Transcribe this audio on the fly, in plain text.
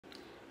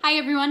Hi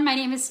everyone, my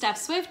name is Steph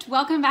Swift.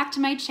 Welcome back to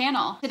my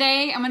channel.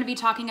 Today I'm going to be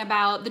talking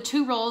about the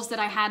two roles that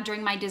I had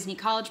during my Disney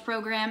College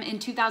program in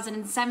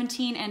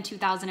 2017 and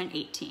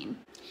 2018.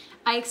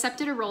 I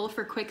accepted a role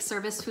for quick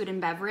service food and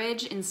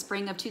beverage in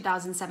spring of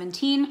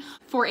 2017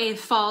 for a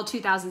fall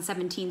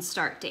 2017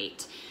 start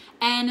date.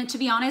 And to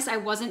be honest, I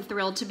wasn't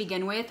thrilled to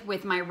begin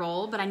with my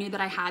role, but I knew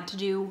that I had to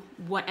do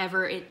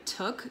whatever it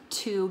took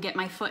to get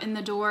my foot in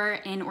the door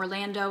in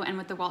Orlando and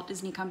with the Walt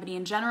Disney Company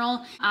in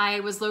general. I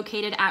was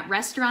located at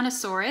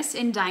Restaurantosaurus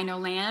in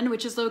Dinoland,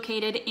 which is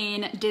located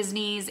in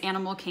Disney's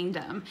Animal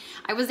Kingdom.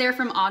 I was there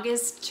from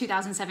August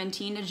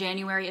 2017 to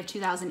January of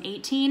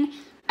 2018.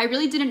 I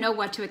really didn't know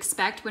what to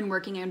expect when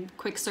working in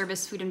quick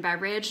service food and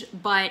beverage,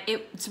 but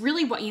it's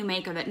really what you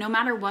make of it. No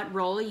matter what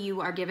role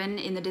you are given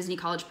in the Disney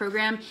College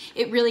program,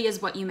 it really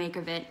is what you make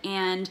of it.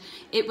 And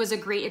it was a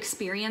great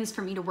experience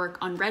for me to work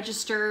on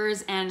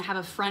registers and have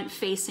a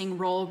front-facing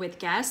role with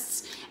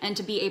guests and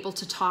to be able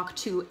to talk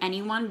to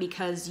anyone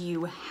because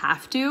you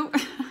have to.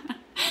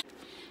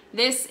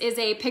 This is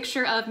a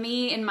picture of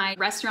me in my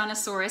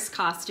Restaurantosaurus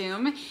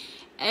costume.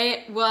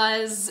 It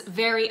was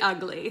very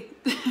ugly.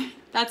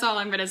 That's all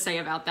I'm gonna say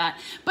about that.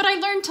 But I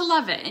learned to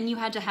love it, and you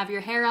had to have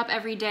your hair up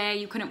every day.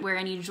 You couldn't wear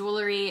any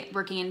jewelry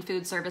working in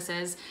food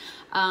services.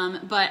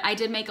 But I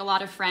did make a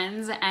lot of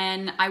friends,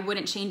 and I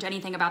wouldn't change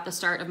anything about the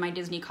start of my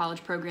Disney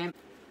College program.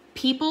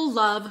 People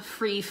love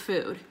free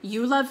food.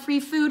 You love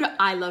free food,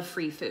 I love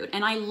free food,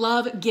 and I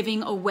love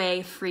giving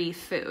away free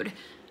food.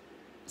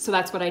 So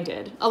that's what I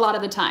did. A lot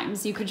of the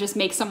times, you could just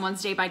make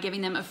someone's day by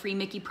giving them a free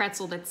Mickey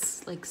pretzel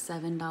that's like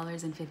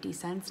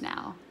 $7.50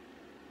 now.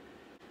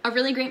 A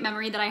really great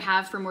memory that I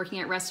have from working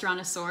at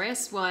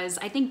Restaurantosaurus was,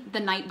 I think the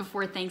night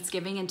before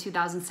Thanksgiving in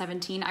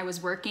 2017, I was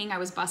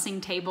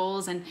bussing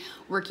tables and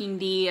working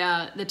the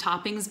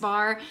toppings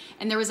bar,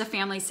 and there was a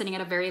family sitting at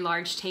a very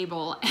large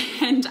table,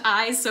 and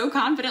I so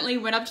confidently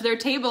went up to their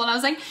table and I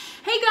was like,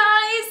 hey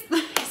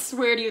guys, I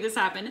swear to you this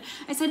happened.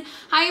 I said,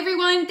 hi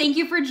everyone, thank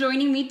you for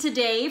joining me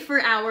today for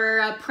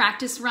our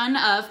practice run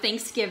of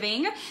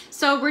Thanksgiving.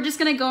 So we're just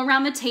gonna go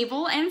around the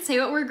table and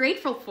say what we're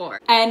grateful for.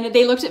 And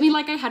they looked at me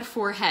like I had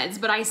 4 heads,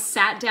 but I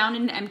sat down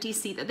in an empty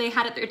seat that they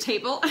had at their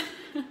table.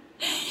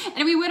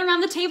 And we went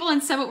around the table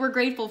and said what we're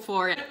grateful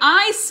for. And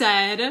I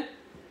said,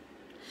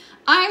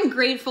 I'm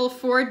grateful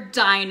for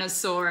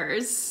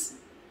dinosaurs.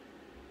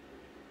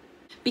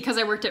 Because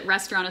I worked at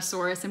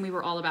Restaurantosaurus and we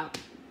were all about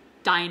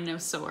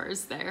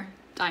dinosaurs there,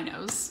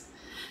 dinos.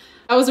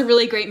 That was a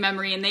really great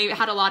memory, and they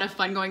had a lot of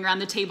fun going around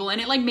the table, and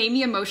it like made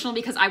me emotional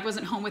because I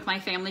wasn't home with my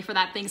family for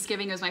that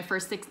Thanksgiving. It was my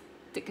first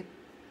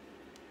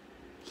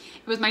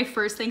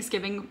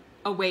Thanksgiving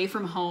away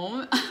from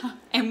home.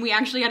 And we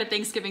actually had a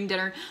Thanksgiving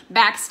dinner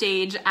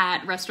backstage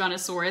at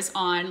Restaurantosaurus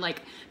on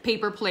like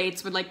paper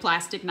plates with like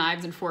plastic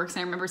knives and forks. And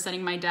I remember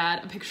sending my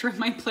dad a picture of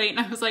my plate, and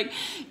I was like,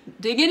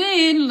 digging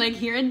in, like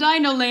here in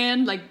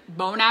Dinoland, like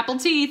bone apple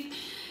teeth.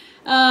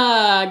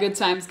 Good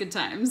times, good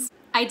times.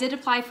 I did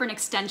apply for an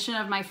extension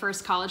of my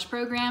first college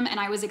program, and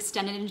I was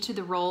extended into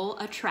the role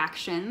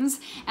Attractions.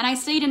 And I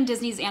stayed in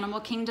Disney's Animal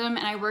Kingdom,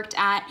 and I worked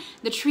at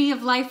the Tree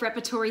of Life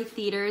Repertory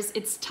Theater's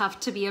It's Tough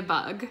to Be a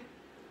Bug,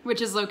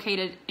 which is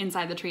located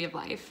inside the Tree of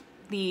Life,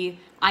 the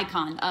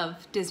icon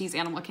of Disney's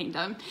Animal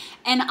Kingdom.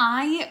 And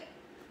I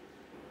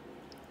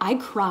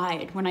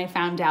cried when I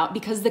found out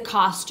because the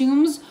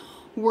costumes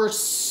were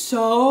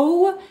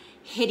so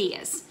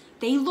hideous.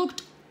 They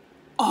looked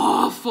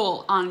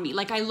awful on me.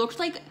 Like I looked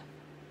like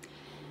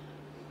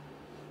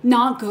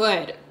not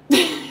good.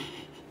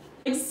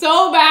 Like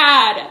so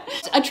bad.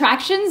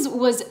 Attractions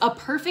was a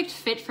perfect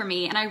fit for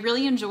me, and I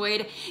really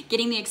enjoyed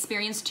getting the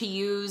experience to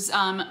use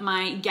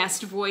my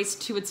guest voice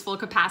to its full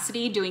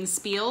capacity doing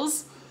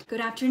spiels. Good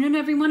afternoon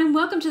everyone, and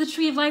welcome to the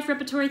Tree of Life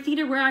Repertory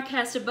Theater, where our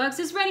cast of bugs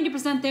is ready to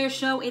present their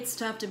show, It's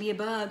Tough to Be a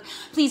Bug.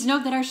 Please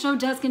note that our show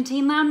does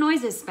contain loud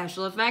noises,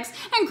 special effects,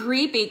 and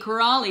creepy,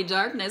 crawly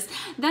darkness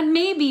that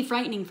may be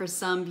frightening for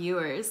some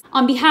viewers.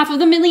 On behalf of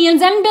the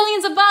millions and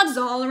billions of bugs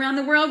all around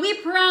the world, we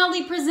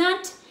proudly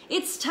present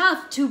It's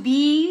Tough to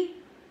Be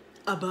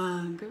a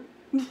Bug.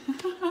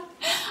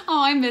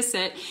 Oh, I miss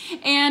it.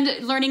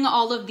 And learning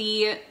all of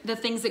the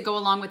things that go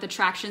along with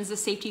attractions, the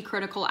safety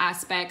critical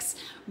aspects,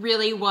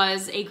 really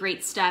was a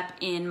great step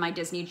in my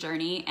Disney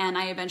journey. And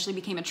I eventually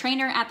became a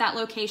trainer at that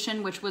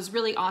location, which was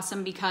really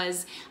awesome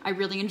because I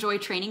really enjoy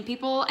training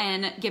people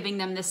and giving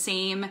them the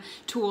same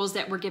tools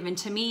that were given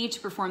to me to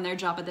perform their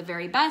job at the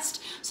very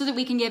best so that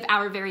we can give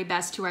our very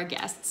best to our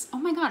guests. Oh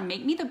my God,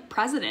 make me the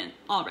president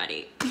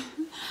already.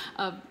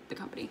 Of the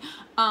company.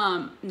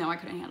 No, I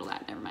couldn't handle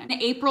that, never mind. In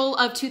April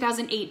of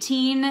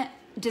 2018,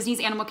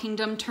 Disney's Animal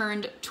Kingdom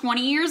turned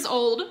 20 years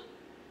old.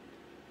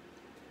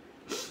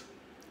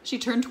 She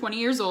turned 20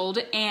 years old,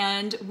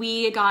 and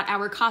we got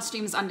our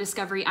costumes on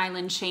Discovery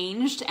Island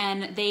changed,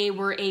 and they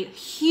were a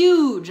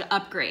huge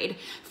upgrade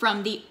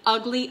from the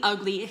ugly,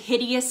 ugly,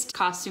 hideous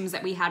costumes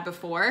that we had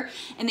before,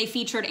 and they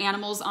featured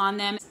animals on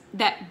them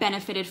that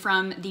benefited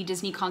from the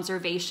Disney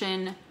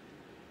Conservation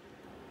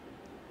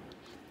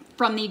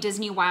from the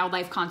Disney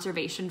Wildlife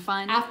Conservation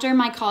Fund. After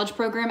my college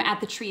program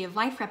at the Tree of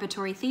Life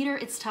Repertory Theater,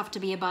 It's Tough to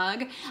Be a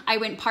Bug, I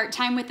went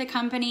part-time with the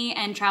company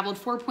and traveled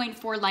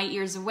 4.4 light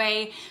years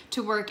away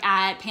to work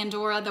at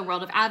Pandora, the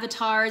World of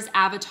Avatars,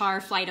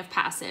 Avatar Flight of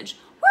Passage.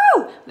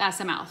 Woo! That's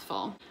a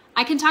mouthful.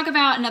 I can talk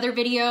about another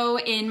video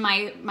in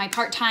my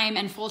part-time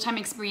and full-time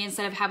experience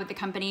that I've had with the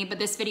company, but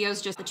this video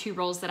is just the 2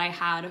 roles that I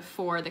had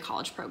for the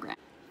college program.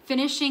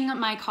 Finishing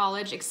my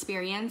college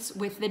experience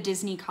with the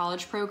Disney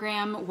College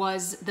Program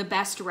was the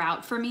best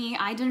route for me.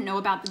 I didn't know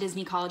about the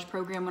Disney College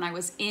Program when I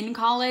was in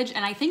college,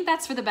 and I think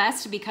that's for the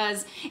best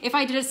because if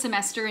I did a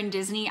semester in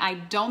Disney, I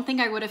don't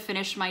think I would have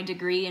finished my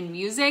degree in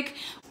music.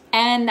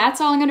 And that's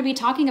all I'm going to be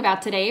talking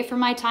about today for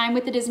my time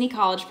with the Disney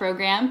College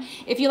Program.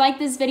 If you like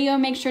this video,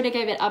 make sure to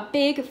give it a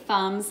big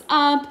thumbs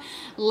up,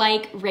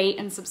 like, rate,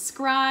 and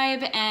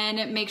subscribe,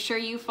 and make sure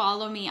you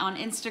follow me on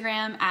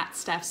Instagram at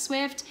Steph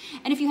Swift.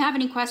 And if you have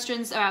any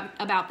questions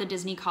about the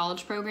Disney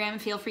College Program,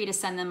 feel free to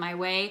send them my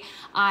way.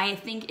 I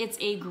think it's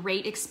a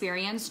great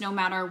experience no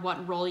matter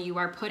what role you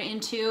are put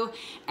into,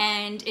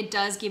 and it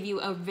does give you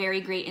a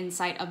very great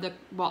insight of the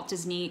Walt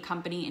Disney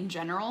Company in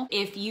general.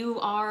 If you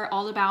are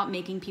all about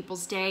making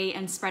people's day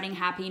and spreading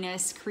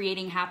happiness,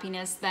 creating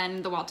happiness,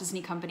 then the Walt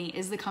Disney Company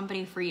is the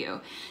company for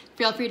you.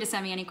 Feel free to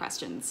send me any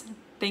questions.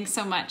 Thanks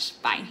so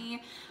much. Bye.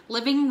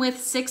 Living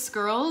with 6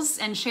 girls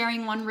and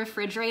sharing 1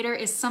 refrigerator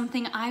is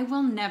something I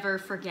will never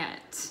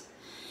forget.